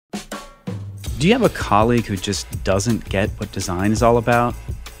Do you have a colleague who just doesn't get what design is all about?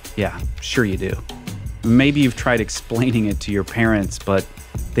 Yeah, sure you do. Maybe you've tried explaining it to your parents, but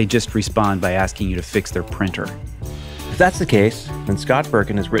they just respond by asking you to fix their printer. If that's the case, then Scott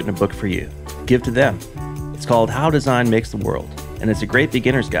Berkun has written a book for you. Give to them. It's called How Design Makes the World, and it's a great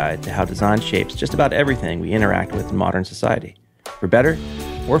beginner's guide to how design shapes just about everything we interact with in modern society, for better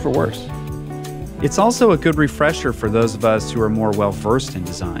or for worse. It's also a good refresher for those of us who are more well-versed in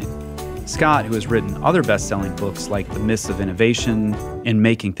design. Scott, who has written other best-selling books like The Myths of Innovation and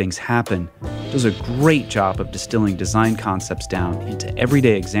Making Things Happen, does a great job of distilling design concepts down into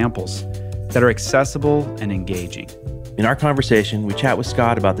everyday examples that are accessible and engaging. In our conversation, we chat with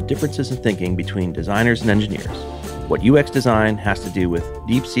Scott about the differences in thinking between designers and engineers, what UX design has to do with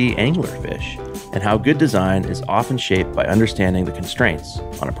deep-sea anglerfish, and how good design is often shaped by understanding the constraints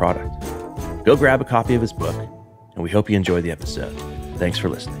on a product. Go grab a copy of his book, and we hope you enjoy the episode. Thanks for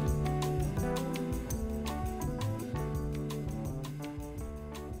listening.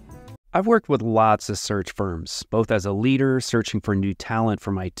 I've worked with lots of search firms, both as a leader searching for new talent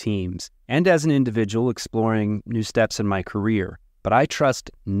for my teams and as an individual exploring new steps in my career. But I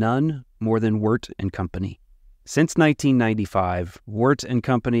trust none more than Wirt & Company. Since 1995, Wirt &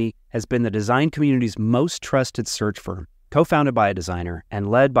 Company has been the design community's most trusted search firm, co-founded by a designer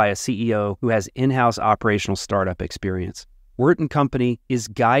and led by a CEO who has in-house operational startup experience. Wirt & Company is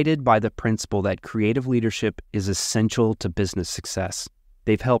guided by the principle that creative leadership is essential to business success.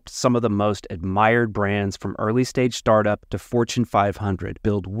 They've helped some of the most admired brands from early-stage startup to Fortune 500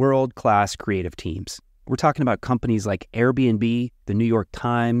 build world-class creative teams. We're talking about companies like Airbnb, the New York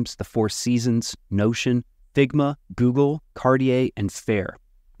Times, the Four Seasons, Notion, Figma, Google, Cartier, and Fair.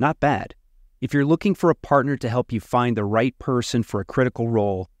 Not bad. If you're looking for a partner to help you find the right person for a critical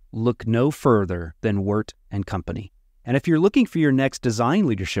role, look no further than Wirt & Company. And if you're looking for your next design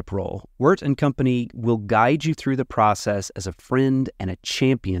leadership role, Wirt & Company will guide you through the process as a friend and a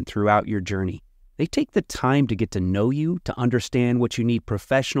champion throughout your journey. They take the time to get to know you, to understand what you need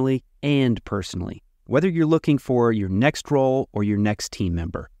professionally and personally. Whether you're looking for your next role or your next team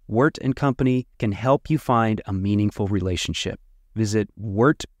member, Wirt & Company can help you find a meaningful relationship. Visit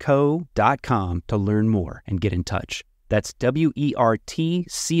wirtco.com to learn more and get in touch. That's WERTCO.com.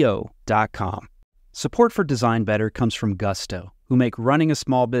 Support for Design Better comes from Gusto, who make running a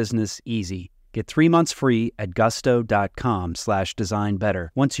small business easy. Get 3 months free at gusto.com/designbetter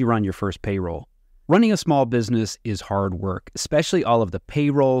once you run your first payroll. Running a small business is hard work, especially all of the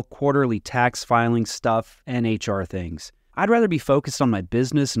payroll, quarterly tax filing stuff, and HR things. I'd rather be focused on my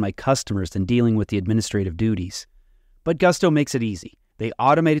business and my customers than dealing with the administrative duties. But Gusto makes it easy. They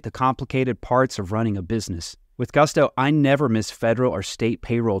automated the complicated parts of running a business. With Gusto, I never miss federal or state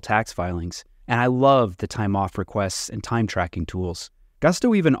payroll tax filings. And I love the time off requests and time tracking tools.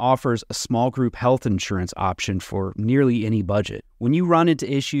 Gusto even offers a small group health insurance option for nearly any budget. When you run into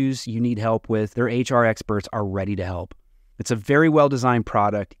issues you need help with, their HR experts are ready to help. It's a very well-designed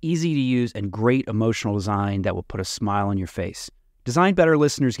product, easy to use, and great emotional design that will put a smile on your face. Design Better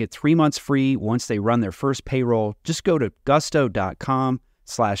listeners get 3 months free once they run their first payroll. Just go to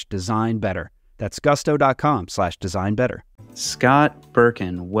gusto.com/designbetter. That's gusto.com/designbetter. Scott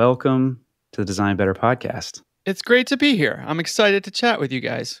Berkun, welcome to the Design Better podcast. It's great to be here. I'm excited to chat with you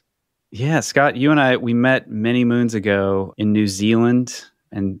guys. Yeah, Scott, you and I, we met many moons ago in New Zealand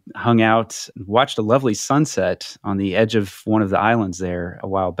and hung out and watched a lovely sunset on the edge of one of the islands there a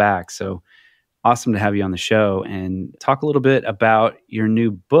while back. So awesome to have you on the show and talk a little bit about your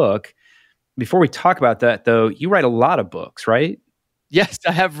new book. Before we talk about that, though, you write a lot of books, right? Yes,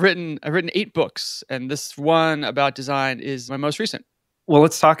 I've written 8 books, and this one about design is my most recent. Well,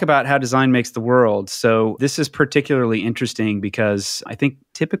 let's talk about how design makes the world. So this is particularly interesting because I think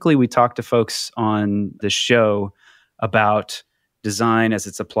typically we talk to folks on the show about design as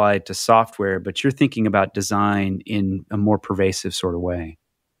it's applied to software, but you're thinking about design in a more pervasive sort of way.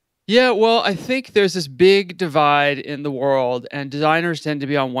 Yeah, well, I think there's this big divide in the world, and designers tend to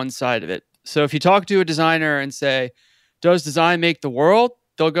be on one side of it. So if you talk to a designer and say, does design make the world?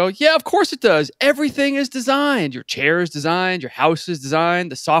 They'll go, yeah, of course it does. Everything is designed. Your chair is designed. Your house is designed.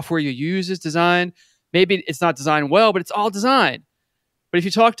 The software you use is designed. Maybe it's not designed well, but it's all designed. But if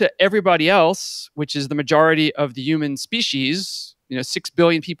you talk to everybody else, which is the majority of the human species, 6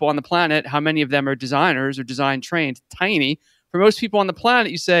 billion people on the planet, how many of them are designers or design trained? Tiny. For most people on the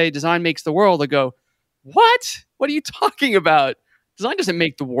planet, you say design makes the world. They go, what? What are you talking about? Design doesn't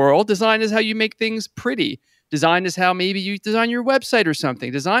make the world. Design is how you make things pretty. Design is how maybe you design your website or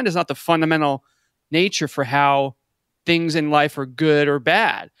something. Design is not the fundamental nature for how things in life are good or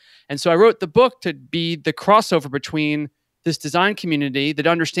bad. And so I wrote the book to be the crossover between this design community that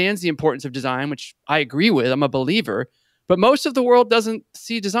understands the importance of design, which I agree with. I'm a believer. But most of the world doesn't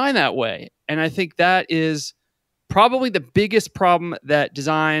see design that way. And I think that is probably the biggest problem that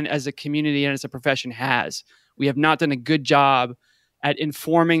design as a community and as a profession has. We have not done a good job at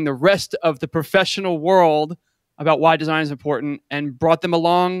informing the rest of the professional world about why design is important and brought them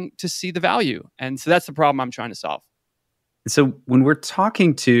along to see the value. And so that's the problem I'm trying to solve. So when we're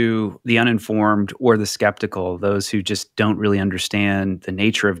talking to the uninformed or the skeptical, those who just don't really understand the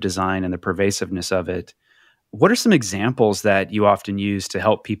nature of design and the pervasiveness of it, what are some examples that you often use to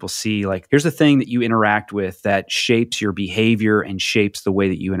help people see, like, here's a thing that you interact with that shapes your behavior and shapes the way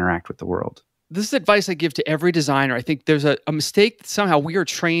that you interact with the world? This is advice I give to every designer. I think there's a mistake that somehow we are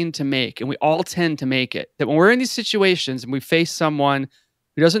trained to make, and we all tend to make it, that when we're in these situations and we face someone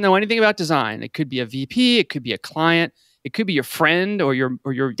who doesn't know anything about design, it could be a VP, it could be a client, it could be your friend or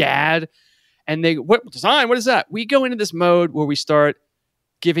your dad, and they, what design, what is that? We go into this mode where we start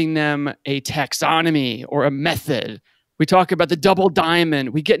giving them a taxonomy or a method. We talk about the double diamond.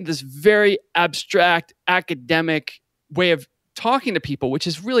 We get into this very abstract academic way of talking to people, which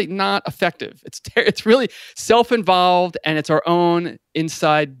is really not effective. It's really self-involved, and it's our own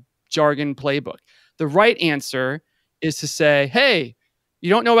inside jargon playbook. The right answer is to say, hey,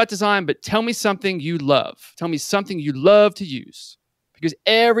 you don't know about design, but tell me something you love. Tell me something you love to use. Because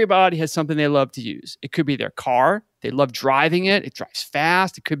everybody has something they love to use. It could be their car. They love driving it. It drives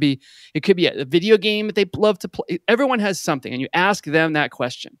fast. It could be a video game that they love to play. Everyone has something, and you ask them that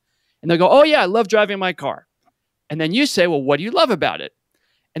question. And they'll go, oh yeah, I love driving my car. And then you say, well, what do you love about it?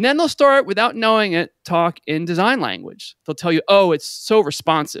 And then they'll start, without knowing it, talk in design language. They'll tell you, oh, it's so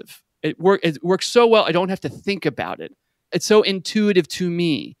responsive. It works so well, I don't have to think about it. It's so intuitive to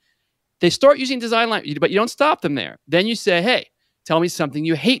me. They start using design language, but you don't stop them there. Then you say, hey, tell me something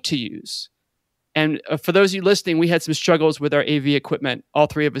you hate to use. And for those of you listening, we had some struggles with our AV equipment. All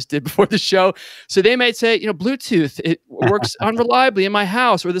three of us did before the show. So they might say, Bluetooth, it works unreliably in my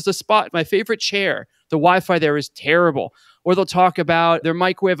house, or there's a spot, my favorite chair, the Wi-Fi there is terrible. Or they'll talk about their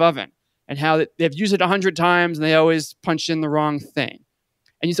microwave oven and how they've used it 100 times and they always punch in the wrong thing.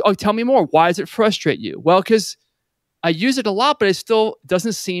 And you say, oh, tell me more. Why does it frustrate you? Well, because I use it a lot, but it still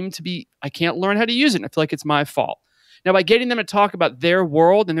doesn't seem to be, I can't learn how to use it. And I feel like it's my fault. Now, by getting them to talk about their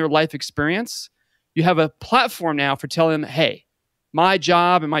world and their life experience, you have a platform now for telling them, hey, my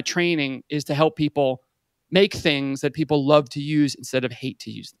job and my training is to help people make things that people love to use instead of hate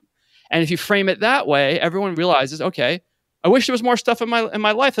to use them. And if you frame it that way, everyone realizes, okay, I wish there was more stuff in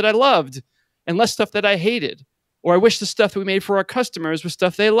my life that I loved and less stuff that I hated. Or I wish the stuff that we made for our customers was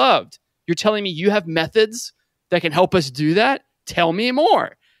stuff they loved. You're telling me you have methods that can help us do that? Tell me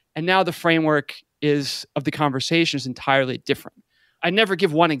more. And now the framework of the conversation is entirely different. I never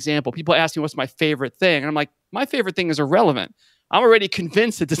give one example. People ask me what's my favorite thing. And I'm like, my favorite thing is irrelevant. I'm already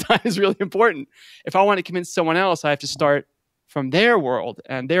convinced that design is really important. If I want to convince someone else, I have to start from their world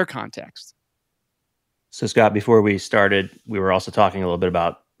and their context. So Scott, before we started, we were also talking a little bit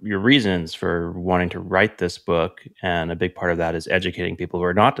about your reasons for wanting to write this book. And a big part of that is educating people who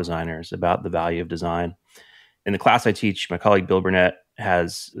are not designers about the value of design. In the class I teach, my colleague Bill Burnett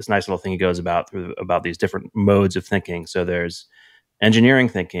has this nice little thing he goes about these different modes of thinking. So there's engineering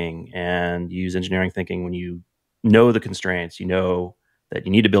thinking, and you use engineering thinking when you know the constraints. You know that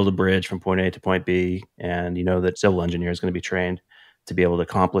you need to build a bridge from point A to point B, and you know that civil engineer is going to be trained to be able to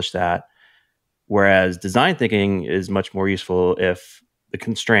accomplish that. Whereas design thinking is much more useful if the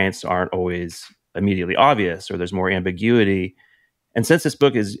constraints aren't always immediately obvious or there's more ambiguity. And since this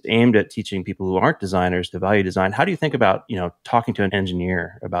book is aimed at teaching people who aren't designers to value design, how do you think about, talking to an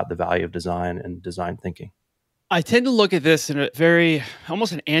engineer about the value of design and design thinking? I tend to look at this in a very,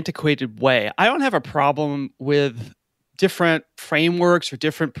 almost an antiquated way. I don't have a problem with different frameworks or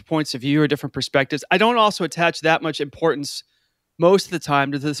different points of view or different perspectives. I don't also attach that much importance most of the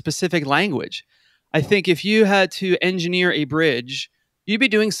time to the specific language. I think if you had to engineer a bridge, you'd be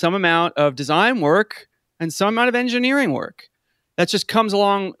doing some amount of design work and some amount of engineering work. That just comes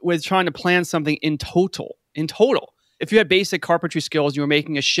along with trying to plan something in total. If you had basic carpentry skills, you were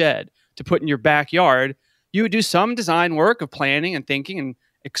making a shed to put in your backyard, you would do some design work of planning and thinking and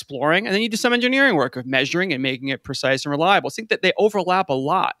exploring, and then you do some engineering work of measuring and making it precise and reliable. I think that they overlap a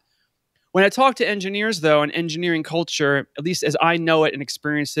lot. When I talk to engineers, though, and engineering culture, at least as I know it and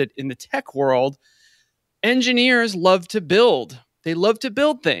experience it in the tech world, engineers love to build. They love to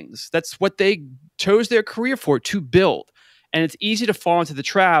build things. That's what they chose their career for, to build. And it's easy to fall into the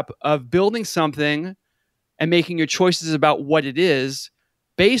trap of building something and making your choices about what it is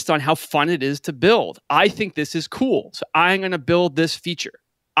based on how fun it is to build. I think this is cool, so I'm going to build this feature.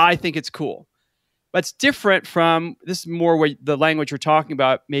 I think it's cool. That's different from, this is more where the language you're talking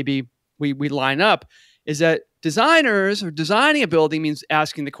about, maybe we line up, is that designers or designing a building means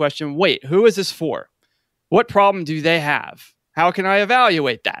asking the question, wait, who is this for? What problem do they have? How can I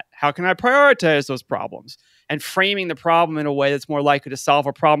evaluate that? How can I prioritize those problems? And framing the problem in a way that's more likely to solve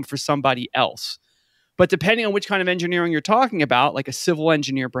a problem for somebody else. But depending on which kind of engineering you're talking about, like a civil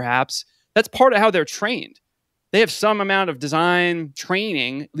engineer perhaps, that's part of how they're trained. They have some amount of design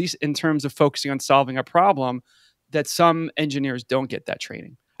training, at least in terms of focusing on solving a problem, that some engineers don't get that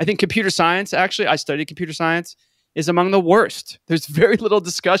training. I think computer science, actually, I studied computer science, is among the worst. There's very little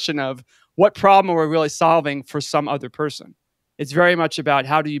discussion of what problem are we really solving for some other person. It's very much about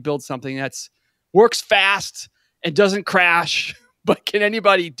how do you build something that's works fast and doesn't crash, but can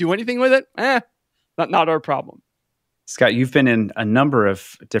anybody do anything with it? Not our problem. Scott, you've been in a number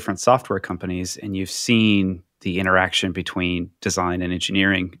of different software companies and you've seen the interaction between design and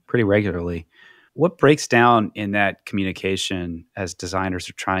engineering pretty regularly. What breaks down in that communication as designers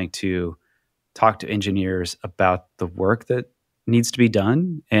are trying to talk to engineers about the work that needs to be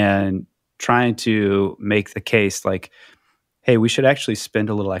done and trying to make the case like, hey, we should actually spend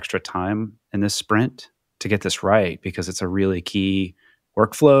a little extra time in this sprint to get this right because it's a really key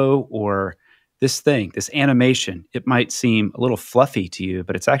workflow, or this thing, this animation, it might seem a little fluffy to you,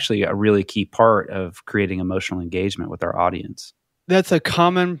 but it's actually a really key part of creating emotional engagement with our audience. That's a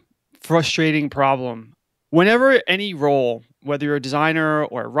common frustrating problem. Whenever any role, whether you're a designer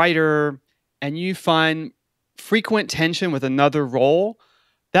or a writer, and you find frequent tension with another role,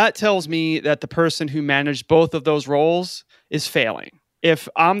 that tells me that the person who managed both of those roles is failing. If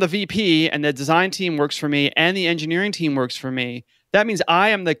I'm the VP and the design team works for me and the engineering team works for me, that means I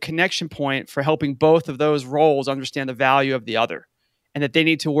am the connection point for helping both of those roles understand the value of the other, and that they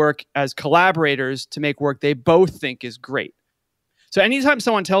need to work as collaborators to make work they both think is great. So anytime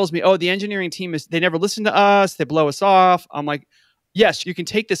someone tells me, oh, the engineering team they never listen to us, they blow us off, I'm like, yes, you can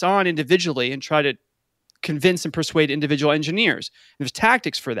take this on individually and try to convince and persuade individual engineers. There's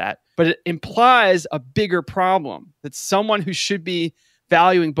tactics for that, but it implies a bigger problem that someone who should be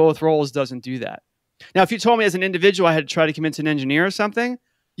valuing both roles doesn't do that. Now, if you told me as an individual I had to try to convince an engineer or something,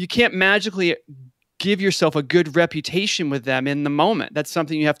 you can't magically give yourself a good reputation with them in the moment. That's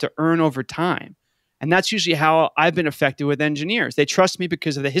something you have to earn over time. And that's usually how I've been effective with engineers. They trust me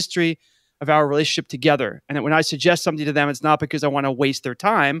because of the history of our relationship together. And that when I suggest something to them, it's not because I want to waste their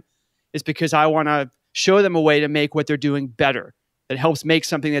time. It's because I want to show them a way to make what they're doing better. That helps make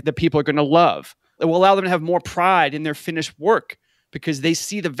something that the people are going to love. It will allow them to have more pride in their finished work because they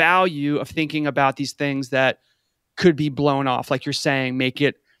see the value of thinking about these things that could be blown off. Like you're saying, make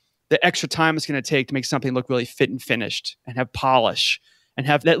it the extra time it's going to take to make something look really fit and finished and have polish and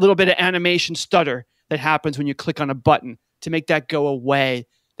have that little bit of animation stutter that happens when you click on a button to make that go away.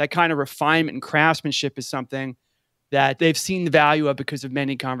 That kind of refinement and craftsmanship is something that they've seen the value of because of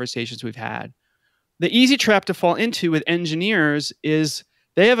many conversations we've had. The easy trap to fall into with engineers is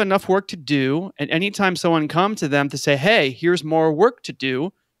they have enough work to do, and anytime someone comes to them to say, hey, here's more work to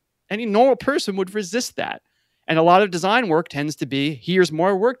do, any normal person would resist that. And a lot of design work tends to be, here's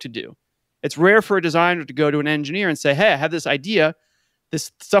more work to do. It's rare for a designer to go to an engineer and say, hey, I have this idea,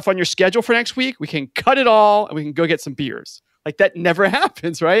 this stuff on your schedule for next week, we can cut it all and we can go get some beers. Like that never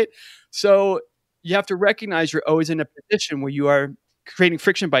happens, right? So you have to recognize you're always in a position where you are creating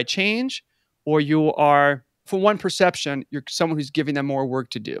friction by change, or you are, for one perception, you're someone who's giving them more work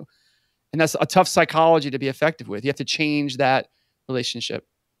to do. And that's a tough psychology to be effective with. You have to change that relationship.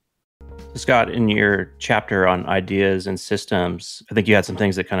 Scott, in your chapter on ideas and systems, I think you had some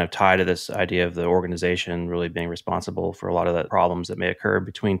things that kind of tie to this idea of the organization really being responsible for a lot of the problems that may occur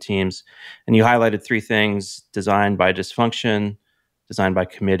between teams. And you highlighted three things: design by dysfunction, design by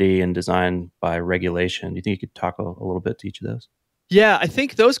committee, and design by regulation. Do you think you could talk a little bit to each of those? Yeah, I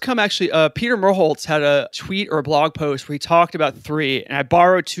think those come actually, Peter Merholtz had a tweet or a blog post where he talked about three, and I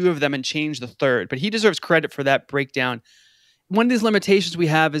borrowed two of them and changed the third, but he deserves credit for that breakdown. One of these limitations we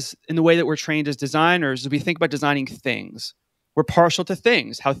have is in the way that we're trained as designers is we think about designing things. We're partial to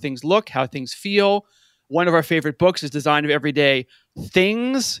things, how things look, how things feel. One of our favorite books is Design of Everyday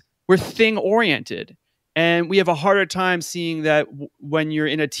Things. We're thing-oriented. And we have a harder time seeing that when you're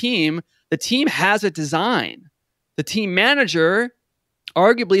in a team, the team has a design. The team manager,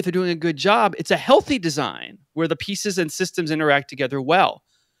 arguably, if they're doing a good job, it's a healthy design where the pieces and systems interact together well.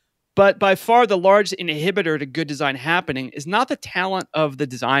 But by far, the largest inhibitor to good design happening is not the talent of the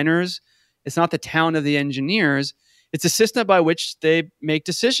designers. It's not the talent of the engineers. It's a system by which they make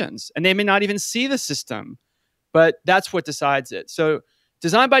decisions. And they may not even see the system, but that's what decides it. So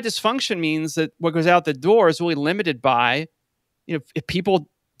design by dysfunction means that what goes out the door is really limited by, if people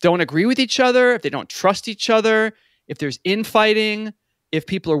don't agree with each other, if they don't trust each other, if there's infighting, if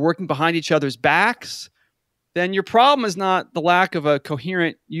people are working behind each other's backs, then your problem is not the lack of a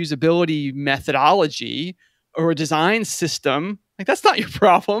coherent usability methodology or a design system. Like, that's not your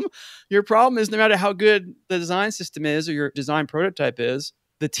problem. Your problem is no matter how good the design system is or your design prototype is,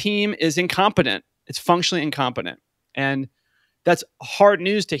 the team is incompetent. It's functionally incompetent. And that's hard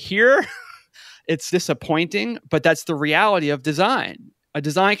news to hear. It's disappointing, but that's the reality of design. A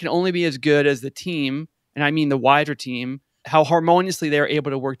design can only be as good as the team, and I mean the wider team, how harmoniously they're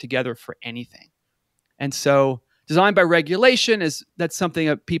able to work together for anything. And so design by regulation that's something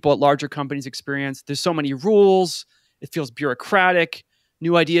that people at larger companies experience. There's so many rules. It feels bureaucratic.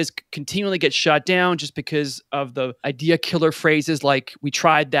 New ideas continually get shut down just because of the idea killer phrases like, we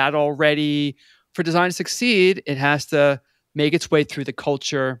tried that already. For design to succeed, it has to make its way through the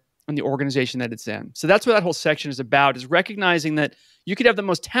culture and the organization that it's in. So that's what that whole section is about, is recognizing that you could have the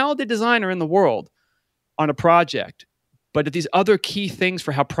most talented designer in the world on a project, but if these other key things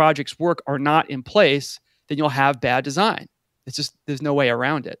for how projects work are not in place, then you'll have bad design. It's just, there's no way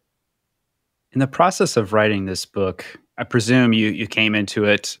around it. In the process of writing this book, I presume you came into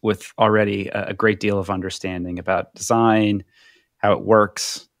it with already a great deal of understanding about design, how it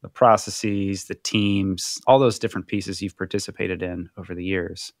works, the processes, the teams, all those different pieces you've participated in over the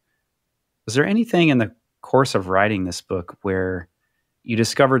years. Was there anything in the course of writing this book where you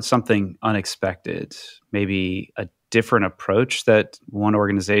discovered something unexpected, maybe a different approach that one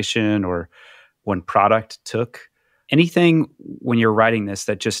organization or one product took? Anything when you're writing this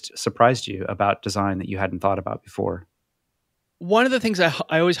that just surprised you about design that you hadn't thought about before? One of the things I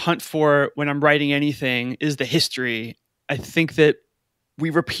always hunt for when I'm writing anything is the history. I think that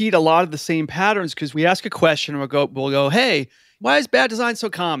we repeat a lot of the same patterns because we ask a question and we'll go, hey, why is bad design so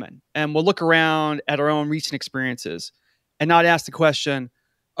common? And we'll look around at our own recent experiences and not ask the question,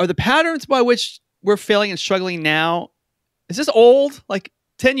 are the patterns by which we're failing and struggling now, is this old? Like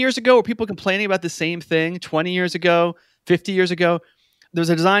 10 years ago, were people complaining about the same thing? 20 years ago, 50 years ago? There was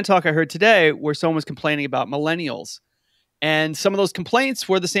a design talk I heard today where someone was complaining about millennials. And some of those complaints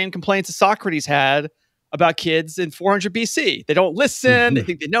were the same complaints that Socrates had about kids in 400 BC. They don't listen. They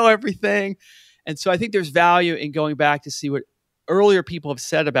think they know everything. And so I think there's value in going back to see what earlier people have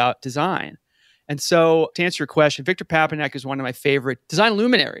said about design. And so to answer your question, Victor Papanek is one of my favorite design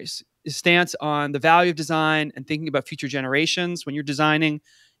luminaries. His stance on the value of design and thinking about future generations when you're designing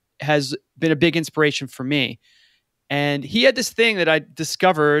has been a big inspiration for me. And he had this thing that I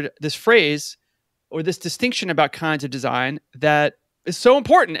discovered, this phrase or this distinction about kinds of design that is so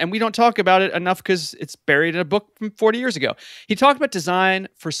important. And we don't talk about it enough because it's buried in a book from 40 years ago. He talked about design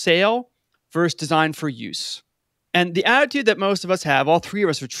for sale versus design for use. And the attitude that most of us have, all three of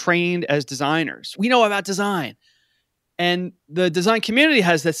us are trained as designers. We know about design. And the design community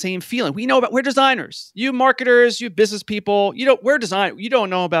has that same feeling. We're designers. You marketers, you business people, we're design. You don't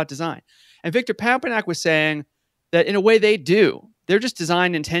know about design. And Victor Papanek was saying that in a way they do. Their just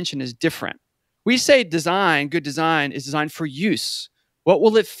design intention is different. We say design, good design, is designed for use. What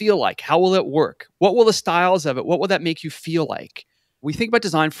will it feel like? How will it work? What will the styles of it? What will that make you feel like? We think about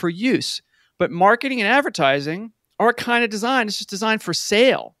design for use. But marketing and advertising are a kind of design. It's just designed for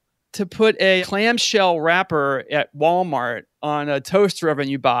sale. To put a clamshell wrapper at Walmart on a toaster oven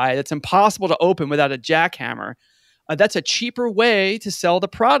you buy that's impossible to open without a jackhammer, that's a cheaper way to sell the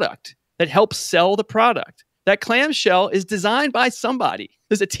product that helps sell the product. That clamshell is designed by somebody.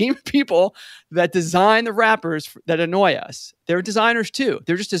 There's a team of people that design the wrappers that annoy us. They're designers too.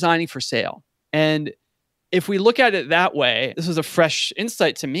 They're just designing for sale. And if we look at it that way, this was a fresh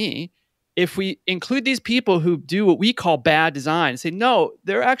insight to me. If we include these people who do what we call bad design, say, no,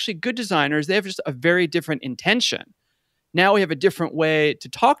 they're actually good designers. They have just a very different intention. Now we have a different way to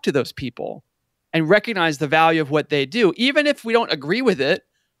talk to those people and recognize the value of what they do. Even if we don't agree with it,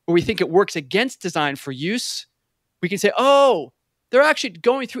 or we think it works against design for use, we can say, oh, they're actually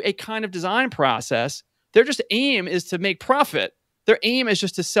going through a kind of design process. Their just aim is to make profit. Their aim is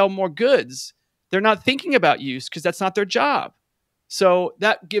just to sell more goods. They're not thinking about use because that's not their job. So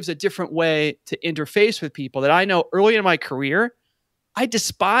that gives a different way to interface with people that I know early in my career, I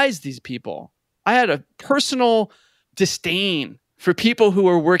despised these people. I had a personal disdain for people who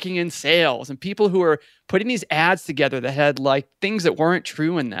were working in sales and people who were putting these ads together that had like things that weren't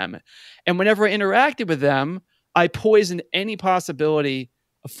true in them. And whenever I interacted with them, I poisoned any possibility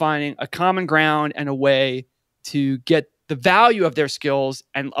of finding a common ground and a way to get the value of their skills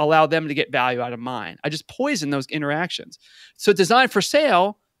and allow them to get value out of mine. I just poisoned those interactions. So design for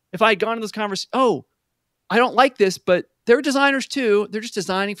sale, if I had gone to those conversations, oh, I don't like this, but they're designers too. They're just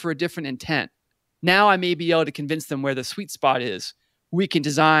designing for a different intent. Now I may be able to convince them where the sweet spot is we can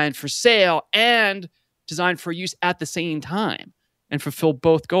design for sale and design for use at the same time and fulfill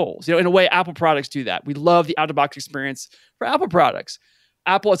both goals. In a way, Apple products do that. We love the out-of-box experience for Apple products.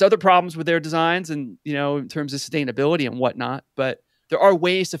 Apple has other problems with their designs and, in terms of sustainability and whatnot, but there are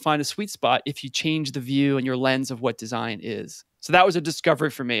ways to find a sweet spot if you change the view and your lens of what design is. So that was a discovery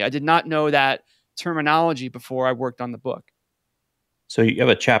for me. I did not know that terminology before I worked on the book. So you have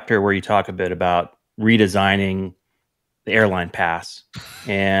a chapter where you talk a bit about redesigning the airline pass,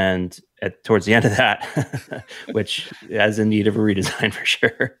 and towards the end of that, which is in need of a redesign for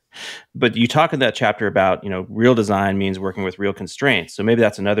sure. But you talk in that chapter about, real design means working with real constraints. So maybe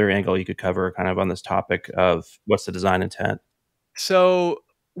that's another angle you could cover kind of on this topic of what's the design intent. So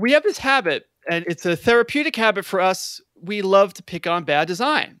we have this habit, and it's a therapeutic habit for us. We love to pick on bad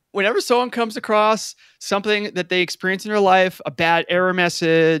design. Whenever someone comes across something that they experience in their life, a bad error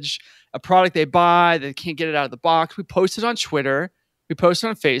message, a product they buy, they can't get it out of the box, we post it on Twitter, we post it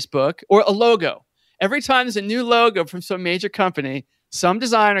on Facebook, or a logo. Every time there's a new logo from some major company, some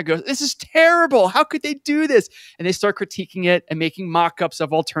designer goes, "This is terrible. How could they do this?" And they start critiquing it and making mock-ups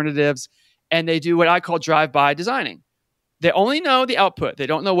of alternatives. And they do what I call drive-by designing. They only know the output. They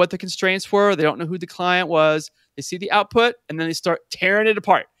don't know what the constraints were. They don't know who the client was. They see the output, and then they start tearing it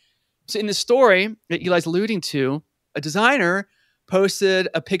apart. So in the story that Eli's alluding to, a designer posted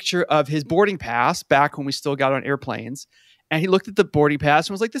a picture of his boarding pass back when we still got on airplanes. And he looked at the boarding pass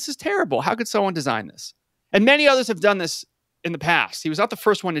and was like, "This is terrible. How could someone design this?" And many others have done this in the past. He was not the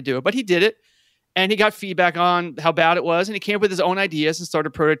first one to do it, but he did it. And he got feedback on how bad it was. And he came up with his own ideas and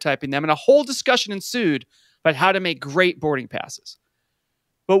started prototyping them. And a whole discussion ensued about how to make great boarding passes.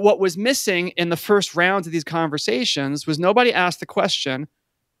 But what was missing in the first rounds of these conversations was nobody asked the question,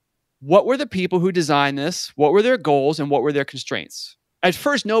 what were the people who designed this? What were their goals and what were their constraints? At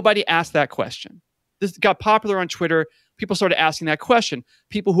first, nobody asked that question. This got popular on Twitter. People started asking that question.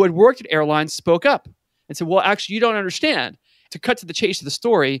 People who had worked at airlines spoke up and said, "Well, actually, you don't understand." To cut to the chase of the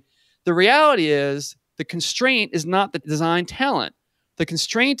story, the reality is the constraint is not the design talent. The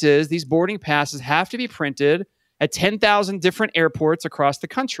constraint is these boarding passes have to be printed at 10,000 different airports across the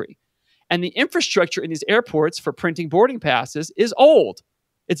country. And the infrastructure in these airports for printing boarding passes is old.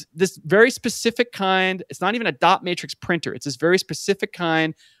 It's this very specific kind. It's not even a dot matrix printer. It's this very specific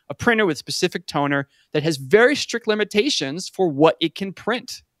kind of printer with specific toner that has very strict limitations for what it can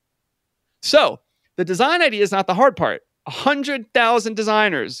print. So the design idea is not the hard part. 100,000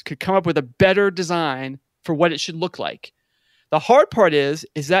 designers could come up with a better design for what it should look like. The hard part is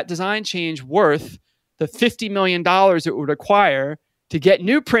that design change worth the $50 million it would require to get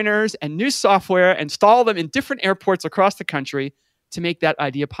new printers and new software, install them in different airports across the country to make that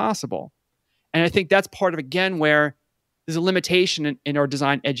idea possible. And I think that's part of, again, where there's a limitation in our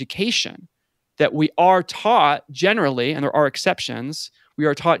design education, that we are taught generally, and there are exceptions, we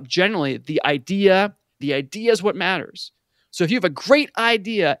are taught generally the idea is what matters. So if you have a great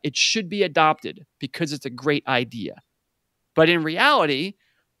idea, it should be adopted because it's a great idea. But in reality,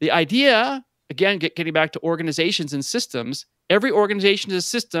 the idea, again, getting back to organizations and systems, every organization is a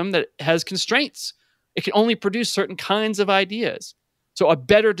system that has constraints. It can only produce certain kinds of ideas. So a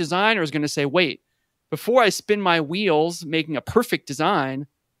better designer is going to say, wait, before I spin my wheels making a perfect design,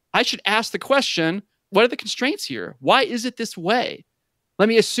 I should ask the question, what are the constraints here? Why is it this way? Let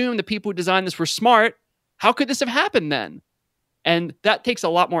me assume the people who designed this were smart. How could this have happened then? And that takes a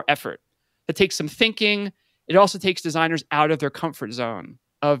lot more effort. It takes some thinking. It also takes designers out of their comfort zone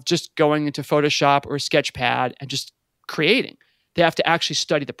of just going into Photoshop or Sketchpad and just creating. They have to actually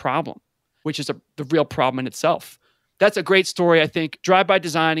study the problem, which is the real problem in itself. That's a great story, I think. Drive-by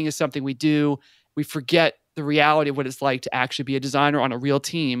designing is something we do. We forget the reality of what it's like to actually be a designer on a real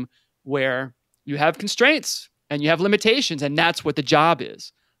team where you have constraints and you have limitations, and that's what the job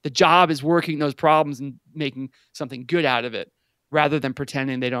is. The job is working those problems and making something good out of it rather than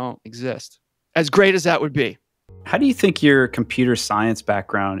pretending they don't exist. As great as that would be. How do you think your computer science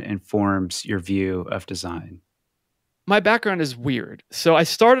background informs your view of design? My background is weird. So I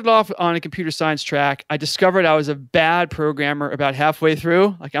started off on a computer science track. I discovered I was a bad programmer about halfway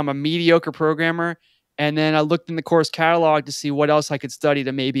through. Like, I'm a mediocre programmer. And then I looked in the course catalog to see what else I could study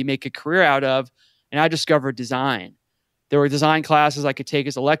to maybe make a career out of. And I discovered design. There were design classes I could take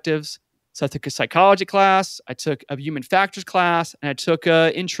as electives. So I took a psychology class, I took a human factors class, and I took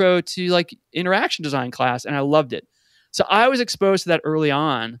an intro to interaction design class, and I loved it. So I was exposed to that early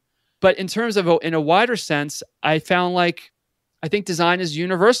on. But in terms of in a wider sense, I found I think design is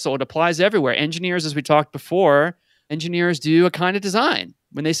universal. It applies everywhere. Engineers, as we talked before, engineers do a kind of design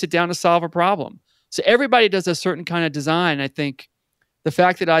when they sit down to solve a problem. So everybody does a certain kind of design. I think the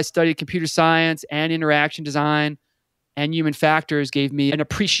fact that I studied computer science and interaction design And human factors gave me an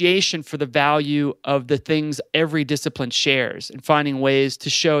appreciation for the value of the things every discipline shares and finding ways to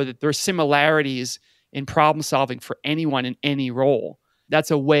show that there are similarities in problem solving for anyone in any role.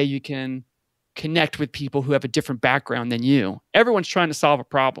 That's a way you can connect with people who have a different background than you. Everyone's trying to solve a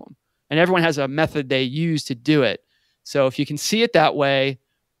problem and everyone has a method they use to do it. So if you can see it that way,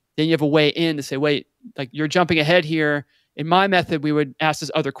 then you have a way in to say, wait, like you're jumping ahead here. In my method, we would ask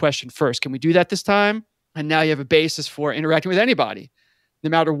this other question first. Can we do that this time? And now you have a basis for interacting with anybody, no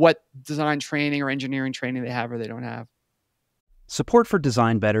matter what design training or engineering training they have or they don't have. Support for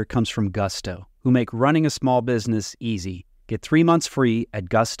Design Better comes from Gusto, who make running a small business easy. Get 3 months free at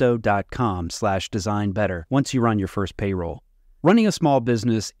gusto.com/designbetter once you run your first payroll. Running a small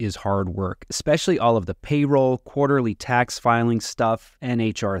business is hard work, especially all of the payroll, quarterly tax filing stuff, and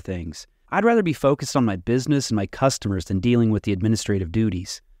HR things. I'd rather be focused on my business and my customers than dealing with the administrative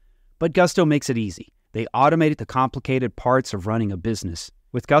duties. But Gusto makes it easy. They automate the complicated parts of running a business.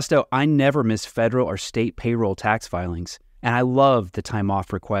 With Gusto, I never miss federal or state payroll tax filings, and I love the time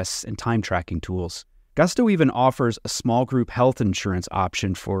off requests and time tracking tools. Gusto even offers a small group health insurance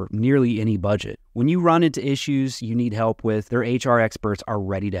option for nearly any budget. When you run into issues you need help with, their HR experts are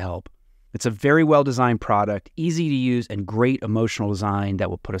ready to help. It's a very well-designed product, easy to use, and great emotional design that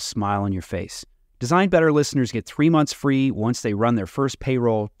will put a smile on your face. Design Better listeners get 3 months free once they run their first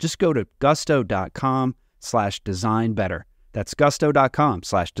payroll. Just go to gusto.com/designbetter. That's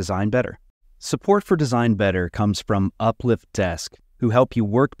gusto.com/designbetter. Support for Design Better comes from Uplift Desk, who help you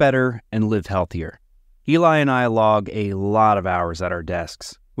work better and live healthier. Eli and I log a lot of hours at our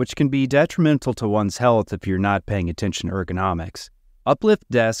desks, which can be detrimental to one's health if you're not paying attention to ergonomics. Uplift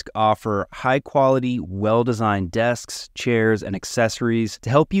Desk offer high-quality, well-designed desks, chairs, and accessories to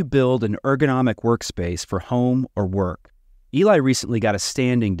help you build an ergonomic workspace for home or work. Eli recently got a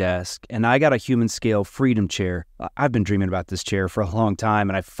standing desk, and I got a human-scale Freedom chair. I've been dreaming about this chair for a long time,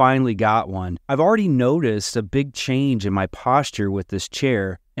 and I finally got one. I've already noticed a big change in my posture with this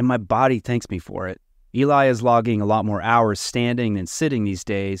chair, and my body thanks me for it. Eli is logging a lot more hours standing than sitting these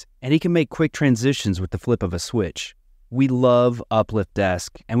days, and he can make quick transitions with the flip of a switch. We love Uplift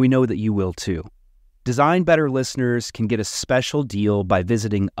Desk, and we know that you will too. Design Better listeners can get a special deal by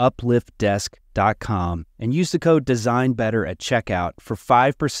visiting upliftdesk.com and use the code DesignBetter at checkout for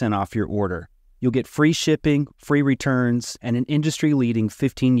 5% off your order. You'll get free shipping, free returns, and an industry-leading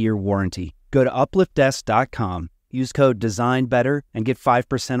 15-year warranty. Go to upliftdesk.com, use code DesignBetter, and get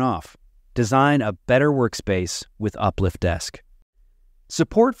 5% off. Design a better workspace with Uplift Desk.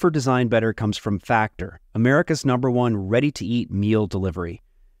 Support for Design Better comes from Factor, America's #1 ready-to-eat meal delivery.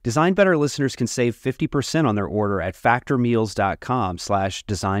 Design Better listeners can save 50% on their order at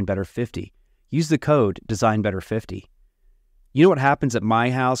factormeals.com/designbetter50. Use the code DesignBetter50. You know what happens at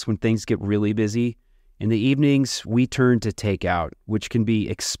my house when things get really busy? In the evenings, we turn to takeout, which can be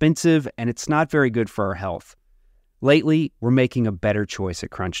expensive and it's not very good for our health. Lately, we're making a better choice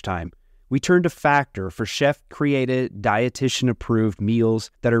at crunch time. We turn to Factor for chef-created, dietitian-approved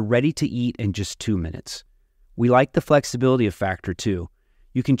meals that are ready to eat in just 2 minutes. We like the flexibility of Factor, too.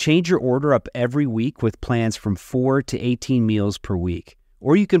 You can change your order up every week with plans from 4 to 18 meals per week,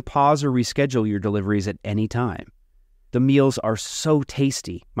 or you can pause or reschedule your deliveries at any time. The meals are so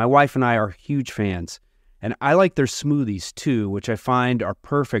tasty. My wife and I are huge fans, and I like their smoothies, too, which I find are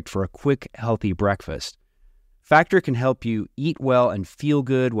perfect for a quick, healthy breakfast. Factor can help you eat well and feel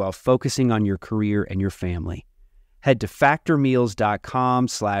good while focusing on your career and your family. Head to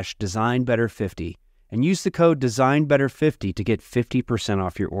factormeals.com/designbetter50 and use the code DesignBetter50 to get 50%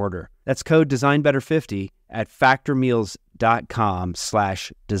 off your order. That's code DesignBetter50 at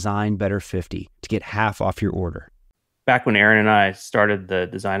factormeals.com/designbetter50 to get half off your order. Back when Aaron and I started the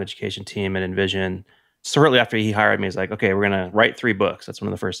design education team at Envision, shortly after he hired me, he's like, okay, we're going to write 3 books. That's one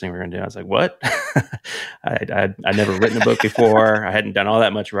of the first things we're going to do. I was like, what? I'd never written a book before. I hadn't done all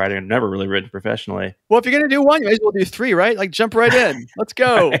that much writing. I'd never really written professionally. Well, if you're going to do one, you might as well do 3, right? Like jump right in. Let's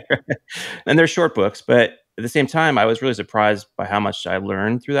go. And they're short books, but at the same time, I was really surprised by how much I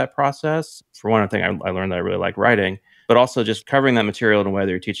learned through that process. For one thing, I learned that I really like writing, but also just covering that material in a way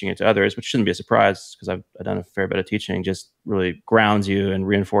that you're teaching it to others, which shouldn't be a surprise because I've done a fair bit of teaching, just really grounds you and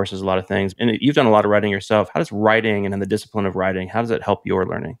reinforces a lot of things. And you've done a lot of writing yourself. How does writing and then the discipline of writing, how does it help your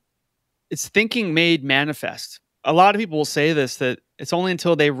learning? It's thinking made manifest. A lot of people will say this, that it's only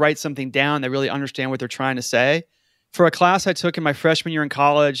until they write something down they really understand what they're trying to say. For a class I took in my freshman year in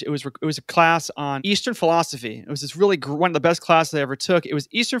college, it was a class on Eastern philosophy. It was this really one of the best classes I ever took. It was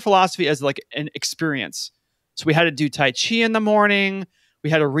Eastern philosophy as like an experience. So we had to do Tai Chi in the morning. We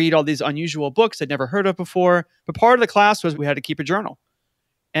had to read all these unusual books I'd never heard of before. But part of the class was we had to keep a journal.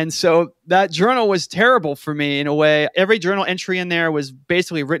 And so that journal was terrible for me in a way. Every journal entry in there was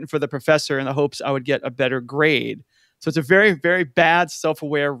basically written for the professor in the hopes I would get a better grade. So it's a very, very bad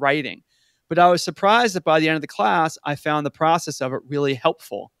self-aware writing. But I was surprised that by the end of the class, I found the process of it really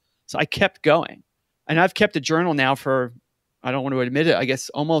helpful. So I kept going. And I've kept a journal now for, I don't want to admit it, I guess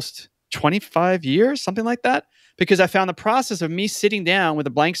almost 25 years, something like that. Because I found the process of me sitting down with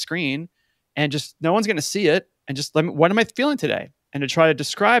a blank screen and just no one's going to see it. And just what am I feeling today? And to try to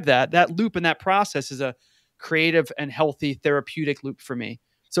describe that loop and that process is a creative and healthy therapeutic loop for me.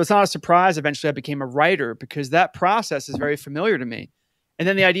 So it's not a surprise eventually I became a writer because that process is very familiar to me. And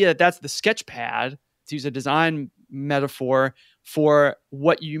then the idea that that's the sketch pad, to use a design metaphor, for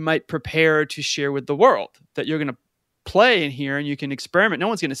what you might prepare to share with the world, that you're going to play in here and you can experiment. No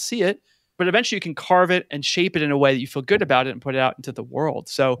one's going to see it, but eventually you can carve it and shape it in a way that you feel good about it and put it out into the world.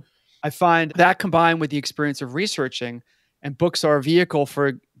 So I find that combined with the experience of researching, and books are a vehicle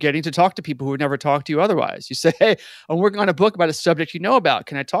for getting to talk to people who would never talk to you otherwise. You say, hey, I'm working on a book about a subject you know about.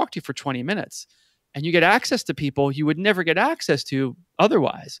 Can I talk to you for 20 minutes? And you get access to people you would never get access to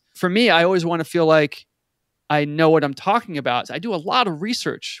otherwise. For me, I always want to feel like I know what I'm talking about. I do a lot of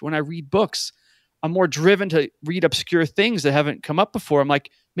research when I read books. I'm more driven to read obscure things that haven't come up before. I'm like,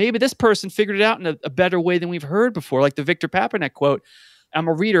 maybe this person figured it out in a better way than we've heard before, like the Victor Papanek quote. I'm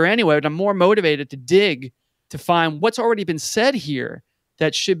a reader anyway, but I'm more motivated to dig to find what's already been said here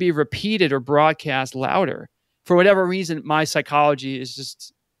that should be repeated or broadcast louder. For whatever reason, my psychology is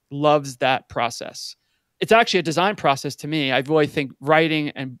just loves that process. It's actually a design process to me. I really think writing,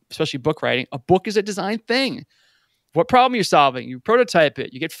 and especially book writing, a book is a design thing. What problem you're solving, you prototype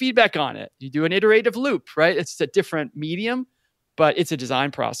it, you get feedback on it, you do an iterative loop, right? It's a different medium, but it's a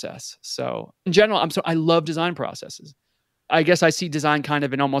design process. So in general, I love design processes. I guess I see design kind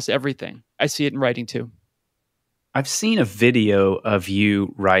of in almost everything. I see it in writing too. I've seen a video of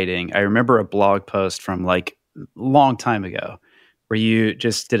you writing. I remember a blog post from like a long time ago where you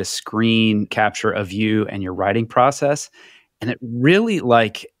just did a screen capture of you and your writing process. And it really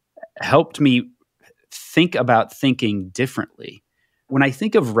like helped me think about thinking differently. When I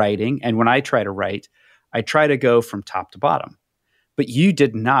think of writing and when I try to write, I try to go from top to bottom. But you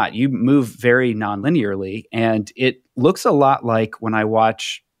did not. You move very non-linearly. And it looks a lot like when I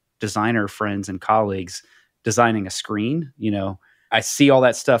watch designer friends and colleagues designing a screen. You know, I see all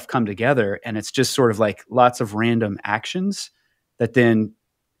that stuff come together and it's just sort of like lots of random actions that then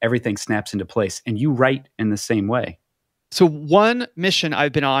everything snaps into place. And you write in the same way. So one mission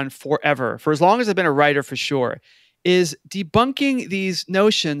I've been on forever, for as long as I've been a writer for sure, is debunking these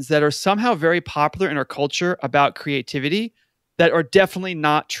notions that are somehow very popular in our culture about creativity that are definitely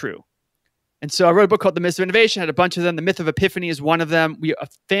not true. And so I wrote a book called The Myths of Innovation, had a bunch of them. The myth of epiphany is one of them. We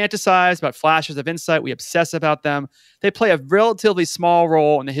fantasize about flashes of insight. We obsess about them. They play a relatively small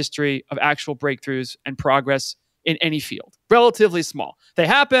role in the history of actual breakthroughs and progress in any field. Relatively small. They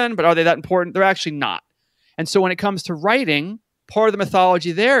happen, but are they that important? They're actually not. And so when it comes to writing, part of the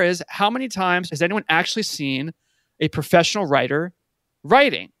mythology there is how many times has anyone actually seen a professional writer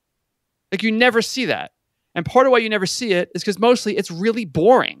writing? Like you never see that. And part of why you never see it is because mostly it's really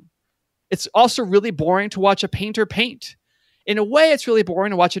boring. It's also really boring to watch a painter paint. In a way, it's really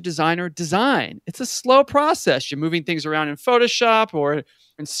boring to watch a designer design. It's a slow process. You're moving things around in Photoshop or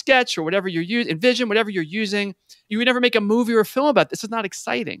in Sketch or whatever you're using, InVision, whatever you're using. You would never make a movie or a film about this. It's not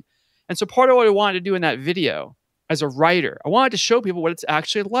exciting. And so part of what I wanted to do in that video as a writer, I wanted to show people what it's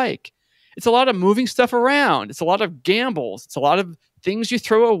actually like. It's a lot of moving stuff around. It's a lot of gambles. It's a lot of things you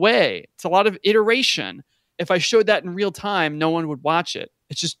throw away. It's a lot of iteration. If I showed that in real time, no one would watch it.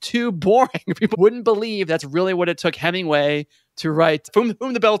 It's just too boring. People wouldn't believe that's really what it took Hemingway to write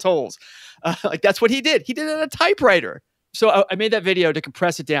Whom the Bell Tolls. Like that's what he did. He did it on a typewriter. So I made that video to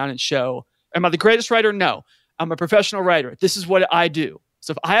compress it down and show, am I the greatest writer? No. I'm a professional writer. This is what I do.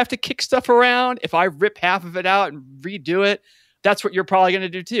 So if I have to kick stuff around, if I rip half of it out and redo it, that's what you're probably going to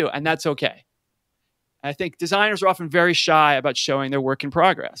do too. And that's okay. I think designers are often very shy about showing their work in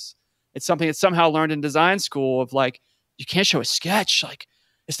progress. It's something that's somehow learned in design school of like, you can't show a sketch. Like,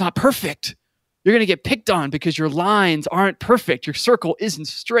 it's not perfect. You're going to get picked on because your lines aren't perfect. Your circle isn't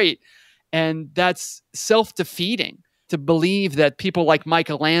straight. And that's self-defeating to believe that people like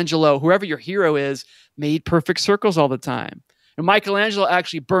Michelangelo, whoever your hero is, made perfect circles all the time. And Michelangelo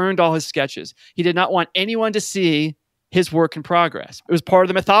actually burned all his sketches. He did not want anyone to see his work in progress. It was part of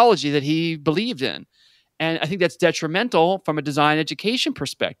the mythology that he believed in. And I think that's detrimental from a design education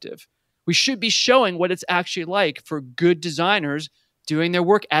perspective. We should be showing what it's actually like for good designers doing their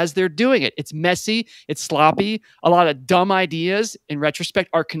work as they're doing it. It's messy, it's sloppy, a lot of dumb ideas in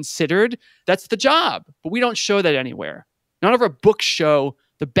retrospect are considered. That's the job, but we don't show that anywhere. None of our books show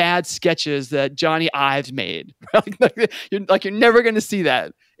the bad sketches that Johnny Ives made. You're never going to see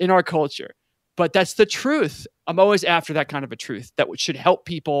that in our culture. But that's the truth. I'm always after that kind of a truth that should help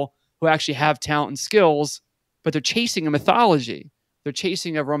people who actually have talent and skills, but they're chasing a mythology. They're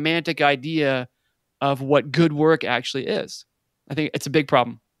chasing a romantic idea of what good work actually is. I think it's a big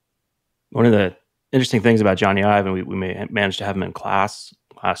problem. One of the interesting things about Johnny Ive, and we managed to have him in class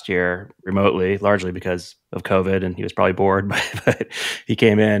last year remotely, largely because of COVID, and he was probably bored, but he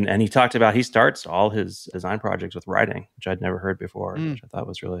came in and he talked about, he starts all his design projects with writing, which I'd never heard before, which I thought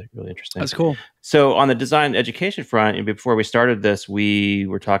was really, really interesting. That's cool. So on the design education front, before we started this, we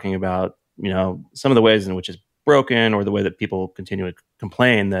were talking about, some of the ways in which it's broken, or the way that people continue to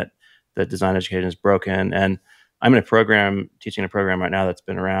complain that design education is broken. And I'm teaching a program right now that's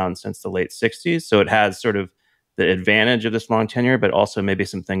been around since the late 60s. So it has sort of the advantage of this long tenure, but also maybe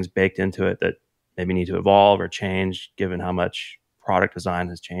some things baked into it that maybe need to evolve or change, given how much product design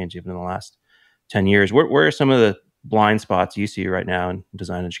has changed even in the last 10 years. Where are some of the blind spots you see right now in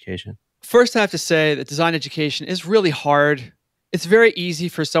design education? First, I have to say that design education is really hard. It's very easy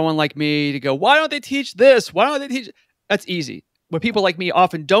for someone like me to go, why don't they teach this? Why don't they teach? That's easy. What people like me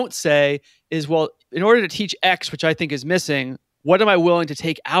often don't say is, well, in order to teach X, which I think is missing, what am I willing to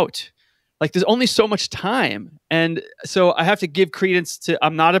take out? Like, there's only so much time. And so I have to give credence to,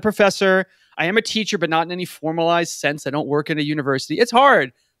 I'm not a professor. I am a teacher, but not in any formalized sense. I don't work in a university. It's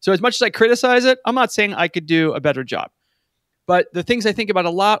hard. So as much as I criticize it, I'm not saying I could do a better job. But the things I think about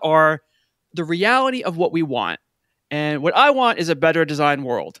a lot are the reality of what we want. And what I want is a better design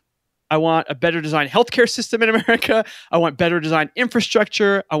world. I want a better design healthcare system in America. I want better design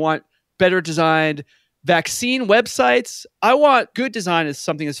infrastructure. I want better designed vaccine websites. I want good design as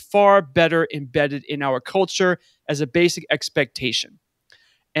something that's far better embedded in our culture as a basic expectation.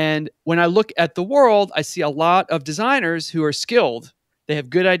 And when I look at the world, I see a lot of designers who are skilled. They have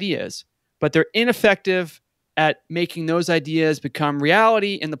good ideas, but they're ineffective at making those ideas become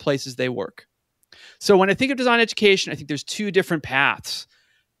reality in the places they work. So when I think of design education, I think there's two different paths.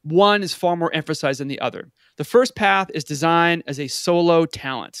 One is far more emphasized than the other. The first path is design as a solo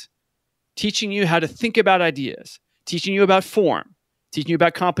talent, teaching you how to think about ideas, teaching you about form, teaching you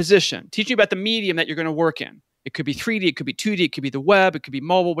about composition, teaching you about the medium that you're going to work in. It could be 3D, it could be 2D, it could be the web, it could be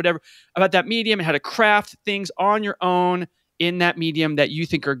mobile, whatever, about that medium and how to craft things on your own in that medium that you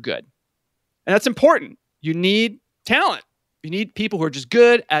think are good. And that's important. You need talent. You need people who are just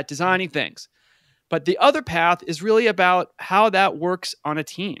good at designing things. But the other path is really about how that works on a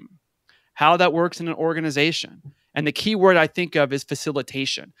team, how that works in an organization. And the key word I think of is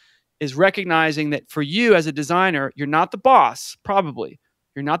facilitation, is recognizing that for you as a designer, you're not the boss, probably.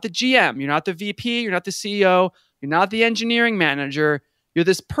 You're not the GM, you're not the VP, you're not the CEO, you're not the engineering manager. You're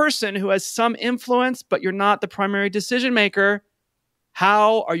this person who has some influence, but you're not the primary decision maker.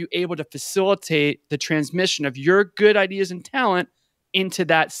 How are you able to facilitate the transmission of your good ideas and talent into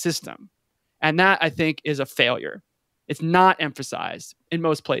that system? And that, I think, is a failure. It's not emphasized in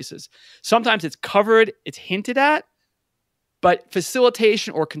most places. Sometimes it's covered, it's hinted at, but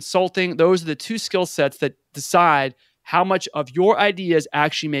facilitation or consulting, those are the two skill sets that decide how much of your ideas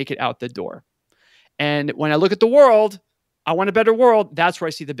actually make it out the door. And when I look at the world, I want a better world. That's where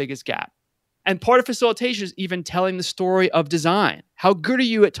I see the biggest gap. And part of facilitation is even telling the story of design. How good are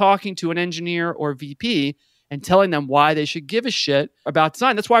you at talking to an engineer or VP and telling them why they should give a shit about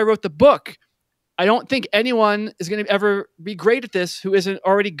design? That's why I wrote the book. I don't think anyone is going to ever be great at this who isn't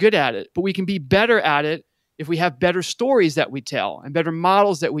already good at it, but we can be better at it if we have better stories that we tell and better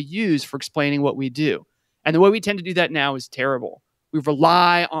models that we use for explaining what we do. And the way we tend to do that now is terrible. We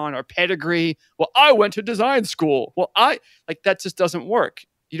rely on our pedigree. Well, I went to design school. Well, that just doesn't work.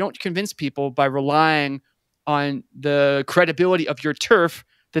 You don't convince people by relying on the credibility of your turf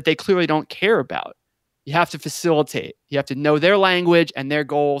that they clearly don't care about. You have to facilitate. You have to know their language and their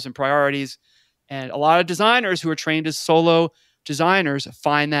goals and priorities. And a lot of designers who are trained as solo designers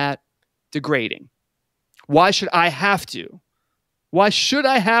find that degrading. Why should I have to? Why should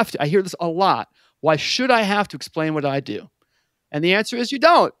I have to? I hear this a lot. Why should I have to explain what I do? And the answer is you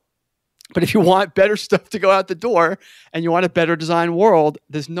don't. But if you want better stuff to go out the door and you want a better design world,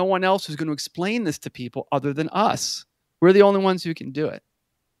 there's no one else who's going to explain this to people other than us. We're the only ones who can do it.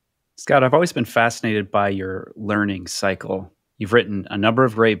 Scott, I've always been fascinated by your learning cycle. You've written a number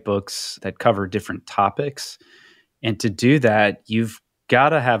of great books that cover different topics. And to do that, you've got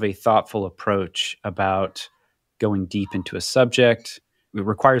to have a thoughtful approach about going deep into a subject. It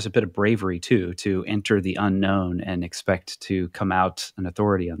requires a bit of bravery, too, to enter the unknown and expect to come out an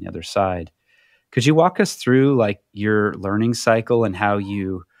authority on the other side. Could you walk us through your learning cycle and how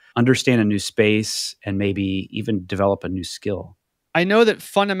you understand a new space and maybe even develop a new skill? I know that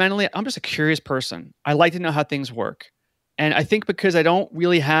fundamentally, I'm just a curious person. I like to know how things work. And I think because I don't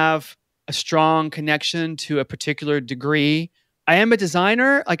really have a strong connection to a particular degree, I am a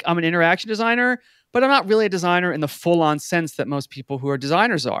designer, like I'm an interaction designer, but I'm not really a designer in the full on sense that most people who are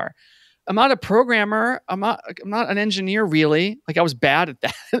designers are. I'm not a programmer. I'm not an engineer really. Like I was bad at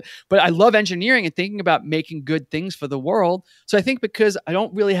that. But I love engineering and thinking about making good things for the world. So I think because I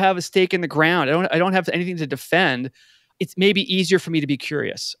don't really have a stake in the ground, I don't have anything to defend, it's maybe easier for me to be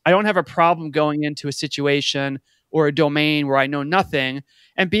curious. I don't have a problem going into a situation or a domain where I know nothing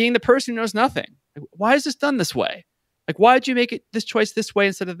and being the person who knows nothing. Like, why is this done this way? Like, why did you make it this choice this way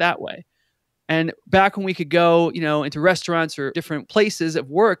instead of that way? And back when we could go, into restaurants or different places of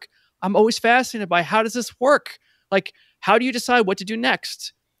work, I'm always fascinated by how does this work? Like, how do you decide what to do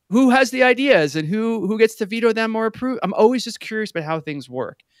next? Who has the ideas and who gets to veto them or approve? I'm always just curious about how things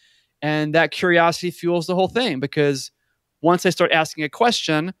work. And that curiosity fuels the whole thing because once I start asking a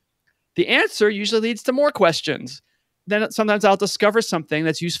question, the answer usually leads to more questions. Then sometimes I'll discover something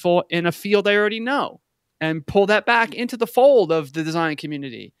that's useful in a field I already know and pull that back into the fold of the design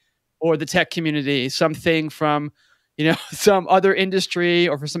community or the tech community, something from, some other industry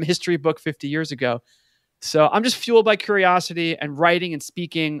or for some history book 50 years ago. So I'm just fueled by curiosity, and writing and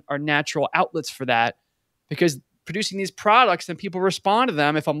speaking are natural outlets for that because producing these products and people respond to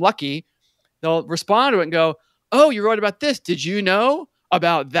them. If I'm lucky, they'll respond to it and go, "Oh, you wrote about this. Did you know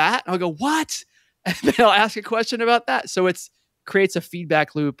about that?" And I'll go, "What?" And they'll ask a question about that. So it creates a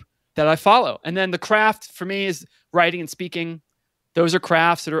feedback loop that I follow. And then the craft for me is writing and speaking. Those are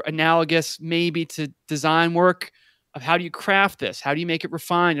crafts that are analogous maybe to design work of how do you craft this? How do you make it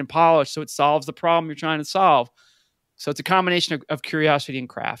refined and polished so it solves the problem you're trying to solve? So it's a combination of curiosity and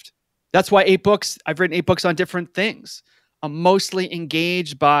craft. That's why I've written 8 books on different things. I'm mostly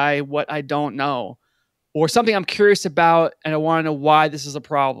engaged by what I don't know or something I'm curious about, and I want to know why this is a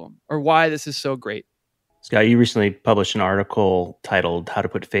problem or why this is so great. Scott, you recently published an article titled How to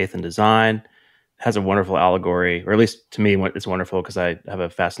Put Faith in Design. It has a wonderful allegory, or at least to me, it's wonderful because I have a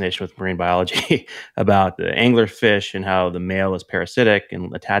fascination with marine biology about the anglerfish and how the male is parasitic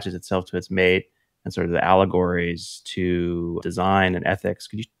and attaches itself to its mate, and sort of the allegories to design and ethics.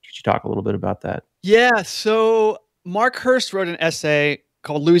 Could you talk a little bit about that? Yeah. So Mark Hurst wrote an essay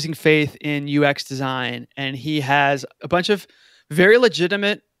called Losing Faith in UX Design, and he has a bunch of very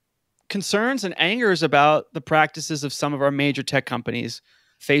legitimate concerns and angers about the practices of some of our major tech companies,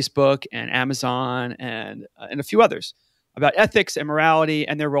 Facebook and Amazon and a few others, about ethics and morality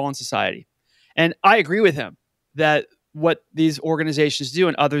and their role in society. And I agree with him that what these organizations do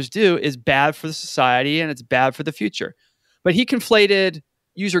and others do is bad for the society and it's bad for the future. But he conflated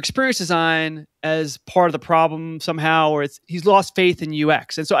user experience design as part of the problem somehow, or he's lost faith in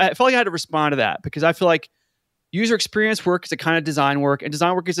UX. And so I felt like I had to respond to that because I feel like user experience work is a kind of design work, and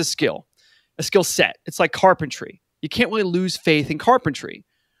design work is a skill set. It's like carpentry. You can't really lose faith in carpentry.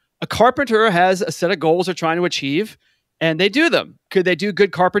 A carpenter has a set of goals they're trying to achieve, and they do them. Could they do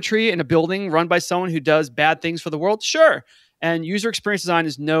good carpentry in a building run by someone who does bad things for the world? Sure. And user experience design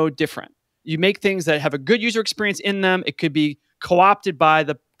is no different. You make things that have a good user experience in them. It could be co-opted by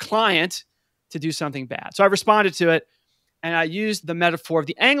the client to do something bad. So I responded to it, and I used the metaphor of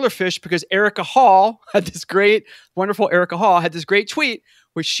the anglerfish because wonderful Erica Hall had this great tweet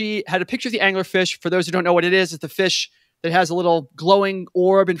where she had a picture of the anglerfish. For those who don't know what it is, it's the fish that has a little glowing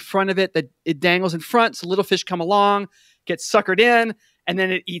orb in front of it that it dangles in front. So little fish come along, get suckered in, and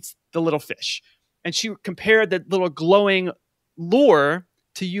then it eats the little fish. And she compared that little glowing lure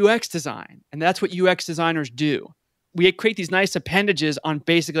to UX design. And that's what UX designers do. We create these nice appendages on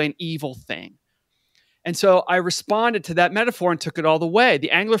basically an evil thing. And so I responded to that metaphor and took it all the way. The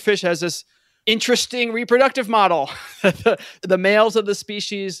anglerfish has this interesting reproductive model. The males of the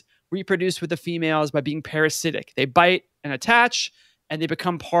species reproduce with the females by being parasitic. They bite and attach, and they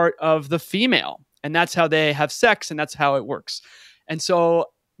become part of the female. And that's how they have sex, and that's how it works. And so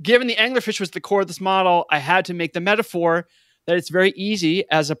given the anglerfish was the core of this model, I had to make the metaphor that it's very easy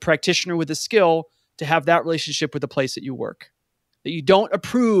as a practitioner with a skill to have that relationship with the place that you work, that you don't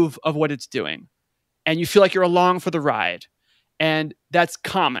approve of what it's doing, and you feel like you're along for the ride. And that's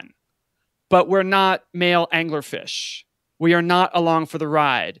common. But we're not male anglerfish. We are not along for the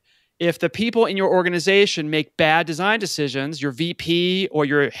ride. If the people in your organization make bad design decisions, your VP or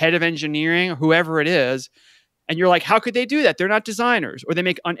your head of engineering or whoever it is, and you're like, how could they do that? They're not designers, or they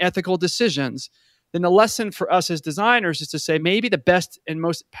make unethical decisions. Then the lesson for us as designers is to say maybe the best and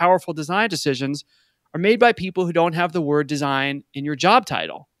most powerful design decisions are made by people who don't have the word design in your job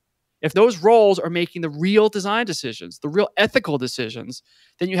title. If those roles are making the real design decisions, the real ethical decisions,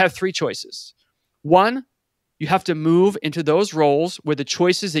 then you have three choices. One, You have to move into those roles where the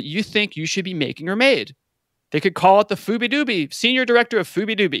choices that you think you should be making are made. They could call it the Fooby Dooby, Senior Director of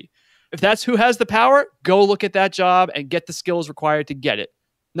Fooby Dooby. If that's who has the power, go look at that job and get the skills required to get it.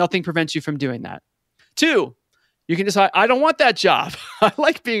 Nothing prevents you from doing that. 2, you can decide, I don't want that job. I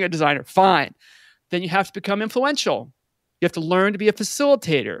like being a designer. Fine. Then you have to become influential. You have to learn to be a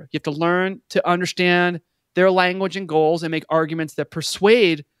facilitator. You have to learn to understand their language and goals and make arguments that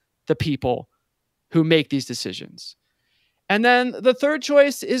persuade the people who make these decisions. And then the third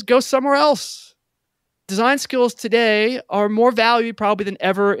choice is go somewhere else. Design skills today are more valued probably than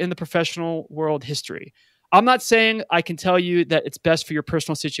ever in the professional world history. I'm not saying I can tell you that it's best for your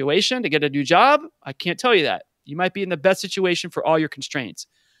personal situation to get a new job. I can't tell you that. You might be in the best situation for all your constraints.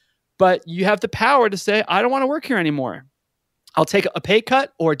 But you have the power to say, I don't want to work here anymore. I'll take a pay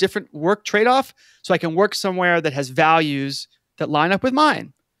cut or a different work trade-off so I can work somewhere that has values that line up with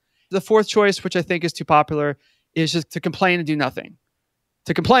mine. The fourth choice, which I think is too popular, is just to complain and do nothing.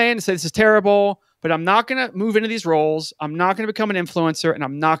 To complain and say, this is terrible, but I'm not going to move into these roles. I'm not going to become an influencer, and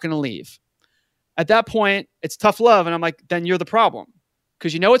I'm not going to leave. At that point, it's tough love. And I'm like, then you're the problem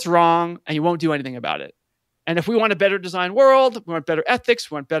because you know it's wrong and you won't do anything about it. And if we want a better design world, we want better ethics,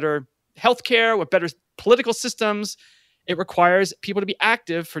 we want better healthcare, we want better political systems, it requires people to be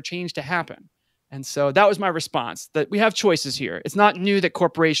active for change to happen. And so that was my response, that we have choices here. It's not new that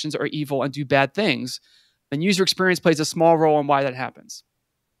corporations are evil and do bad things. Then user experience plays a small role in why that happens.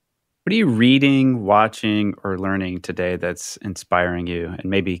 What are you reading, watching, or learning today that's inspiring you and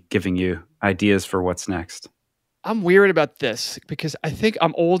maybe giving you ideas for what's next? I'm weird about this because I think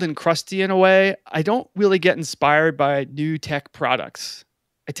I'm old and crusty in a way. I don't really get inspired by new tech products.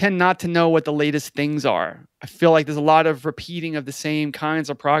 I tend not to know what the latest things are. I feel like there's a lot of repeating of the same kinds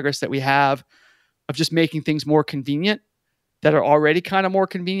of progress that we have of just making things more convenient that are already kind of more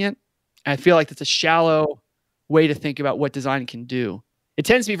convenient. And I feel like that's a shallow way to think about what design can do. It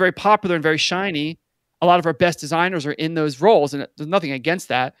tends to be very popular and very shiny. A lot of our best designers are in those roles, and there's nothing against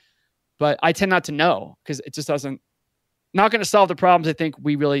that. But I tend not to know because it just not going to solve the problems I think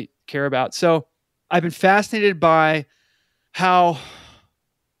we really care about. So I've been fascinated by how,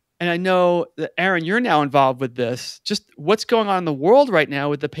 and I know that Aaron, you're now involved with this, just what's going on in the world right now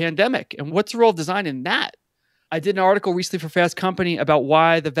with the pandemic and what's the role of design in that? I did an article recently for Fast Company about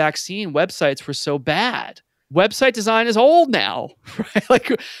why the vaccine websites were so bad. Website design is old now, right?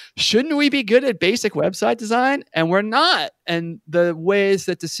 Like, shouldn't we be good at basic website design? And we're not. And the ways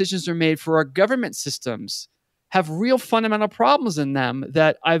that decisions are made for our government systems have real fundamental problems in them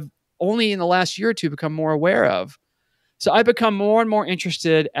that I've only in the last year or two become more aware of. So I've become more and more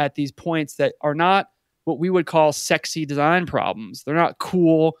interested at these points that are not what we would call sexy design problems. They're not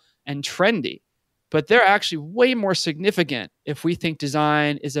cool and trendy, but they're actually way more significant if we think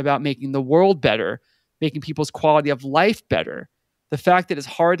design is about making the world better, making people's quality of life better. The fact that it's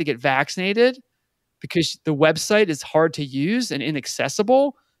hard to get vaccinated because the website is hard to use and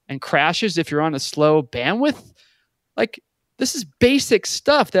inaccessible and crashes if you're on a slow bandwidth. Like, this is basic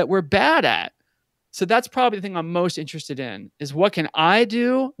stuff that we're bad at. So that's probably the thing I'm most interested in is what can I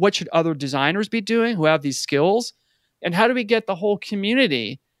do? What should other designers be doing who have these skills? And how do we get the whole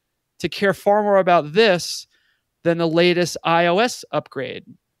community to care far more about this than the latest iOS upgrade?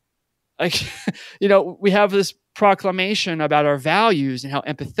 Like, we have this proclamation about our values and how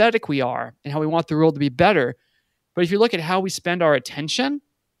empathetic we are and how we want the world to be better. But if you look at how we spend our attention,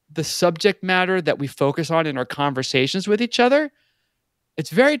 the subject matter that we focus on in our conversations with each other, it's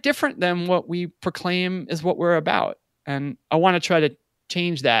very different than what we proclaim is what we're about. And I want to try to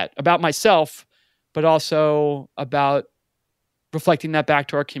change that about myself, but also about reflecting that back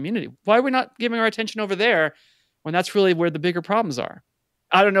to our community. Why are we not giving our attention over there when that's really where the bigger problems are?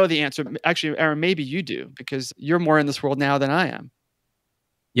 I don't know the answer. Actually, Aaron, maybe you do because you're more in this world now than I am.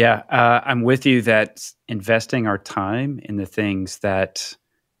 Yeah, I'm with you that investing our time in the things that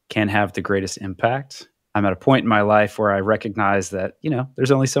can have the greatest impact. I'm at a point in my life where I recognize that,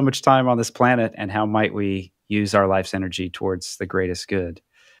 there's only so much time on this planet and how might we use our life's energy towards the greatest good.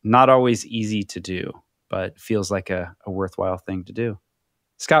 Not always easy to do, but feels like a worthwhile thing to do.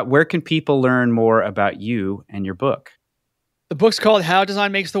 Scott, where can people learn more about you and your book? The book's called How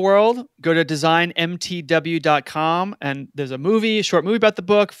Design Makes the World. Go to designmtw.com and there's a short movie about the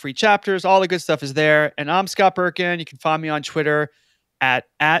book, free chapters, all the good stuff is there. And I'm Scott Berkun. You can find me on Twitter at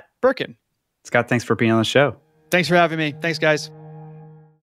Berkun. Scott, thanks for being on the show. Thanks for having me. Thanks, guys.